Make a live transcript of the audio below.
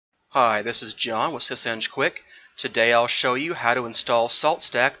Hi, this is John with SysEng Quick. Today I'll show you how to install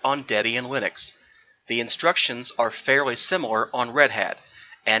SaltStack on Debian Linux. The instructions are fairly similar on Red Hat,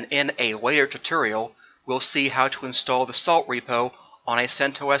 and in a later tutorial we'll see how to install the Salt repo on a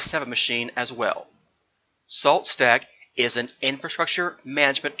CentOS 7 machine as well. SaltStack is an infrastructure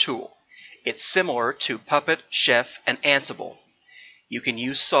management tool. It's similar to Puppet, Chef, and Ansible. You can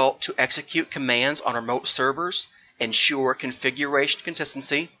use Salt to execute commands on remote servers, ensure configuration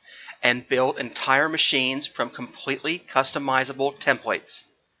consistency, and build entire machines from completely customizable templates.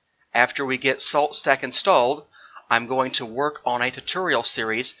 After we get SaltStack installed, I'm going to work on a tutorial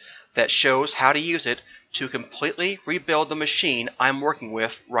series that shows how to use it to completely rebuild the machine I'm working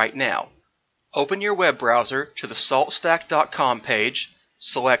with right now. Open your web browser to the saltstack.com page,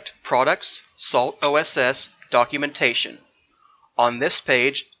 select Products, SaltOSS, Documentation. On this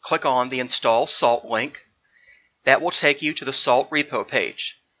page, click on the Install Salt link. That will take you to the Salt repo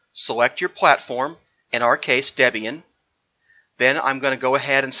page. Select your platform, in our case Debian. Then I'm going to go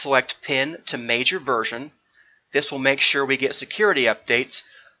ahead and select Pin to Major Version. This will make sure we get security updates,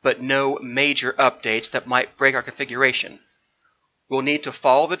 but no major updates that might break our configuration. We'll need to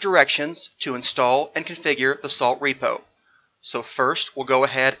follow the directions to install and configure the Salt repo. So first we'll go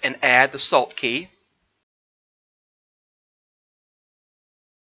ahead and add the Salt key.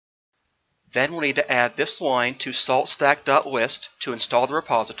 Then we'll need to add this line to saltstack.list to install the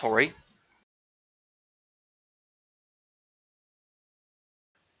repository.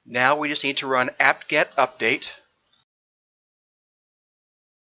 Now we just need to run apt-get update.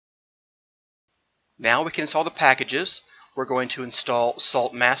 Now we can install the packages. We're going to install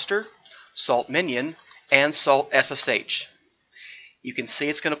Salt Master, Salt Minion, and salt-ssh. You can see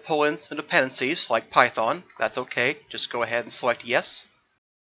it's going to pull in some dependencies like Python. That's okay. Just go ahead and select yes.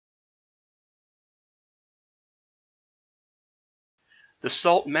 The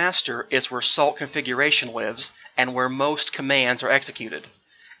Salt Master is where Salt configuration lives and where most commands are executed.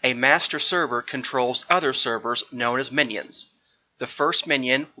 A master server controls other servers known as minions. The first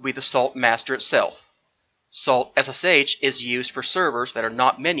minion will be the Salt Master itself. Salt-ssh is used for servers that are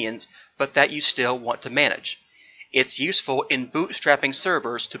not minions but that you still want to manage. It's useful in bootstrapping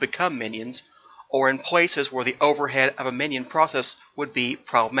servers to become minions or in places where the overhead of a minion process would be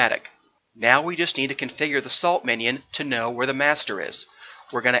problematic. Now we just need to configure the Salt minion to know where the master is.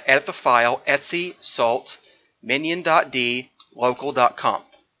 We're going to edit the file etc salt minion.d local.conf.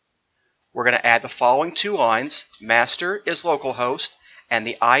 We're going to add the following two lines. Master is localhost and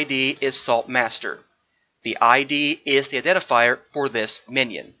the ID is Salt Master. The ID is the identifier for this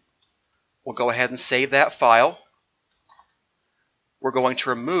minion. We'll go ahead and save that file. We're going to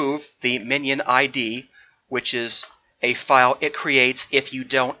remove the minion ID, which is a file it creates if you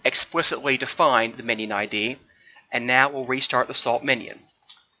don't explicitly define the minion ID, and now we'll restart the Salt minion.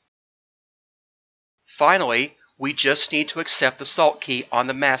 Finally, we just need to accept the Salt key on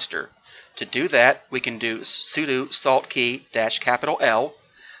the master. To do that, we can do sudo salt key -L.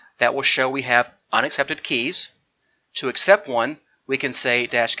 That will show we have unaccepted keys. To accept one, we can say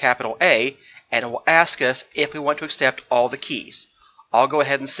 -A, and it will ask us if we want to accept all the keys. I'll go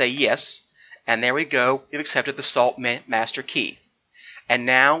ahead and say yes, and there we go, we've accepted the Salt master key. And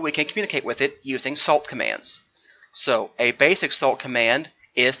now we can communicate with it using Salt commands. So a basic Salt command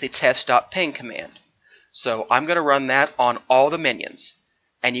is the test.ping command. So I'm going to run that on all the minions.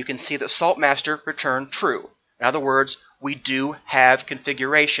 And you can see that Salt Master returned true. In other words, we do have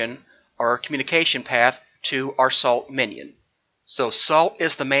configuration or communication path to our Salt minion. So Salt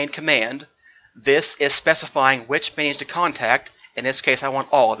is the main command. This is specifying which minions to contact. In this case, I want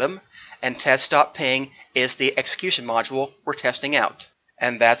all of them. And test.ping is the execution module we're testing out.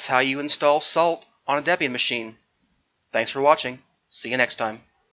 And that's how you install Salt on a Debian machine. Thanks for watching. See you next time.